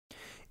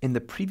In the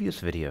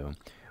previous video,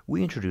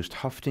 we introduced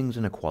Hufting's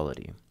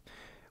inequality,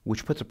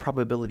 which puts a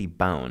probability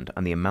bound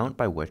on the amount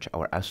by which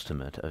our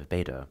estimate of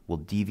beta will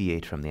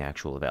deviate from the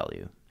actual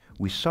value.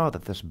 We saw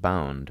that this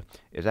bound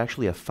is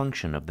actually a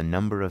function of the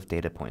number of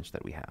data points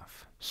that we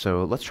have.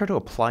 So let's try to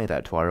apply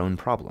that to our own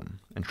problem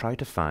and try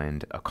to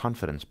find a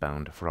confidence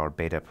bound for our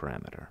beta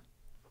parameter.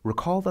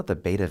 Recall that the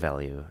beta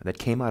value that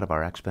came out of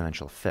our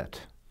exponential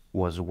fit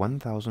was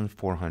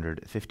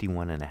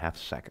 1,451.5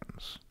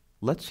 seconds.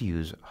 Let's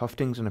use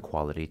Hufting's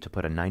inequality to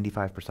put a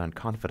 95%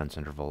 confidence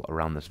interval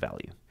around this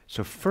value.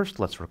 So first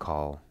let's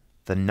recall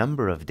the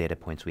number of data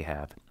points we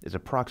have is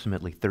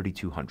approximately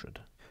 3,200.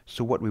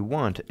 So what we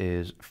want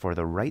is for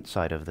the right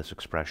side of this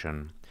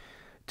expression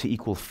to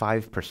equal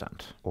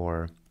 5%,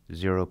 or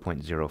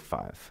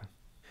 0.05.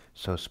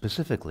 So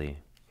specifically,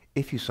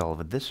 if you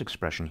solve this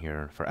expression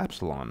here for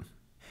epsilon,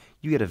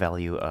 you get a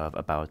value of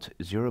about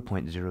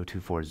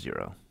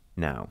 0.0240.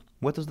 Now,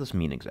 what does this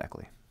mean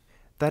exactly?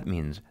 That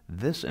means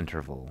this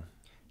interval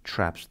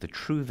traps the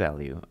true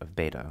value of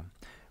beta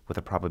with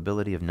a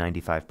probability of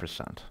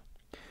 95%.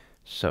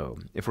 So,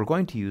 if we're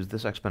going to use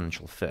this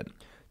exponential fit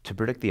to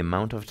predict the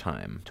amount of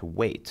time to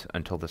wait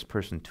until this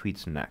person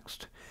tweets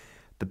next,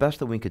 the best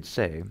that we could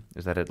say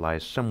is that it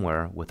lies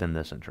somewhere within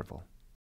this interval.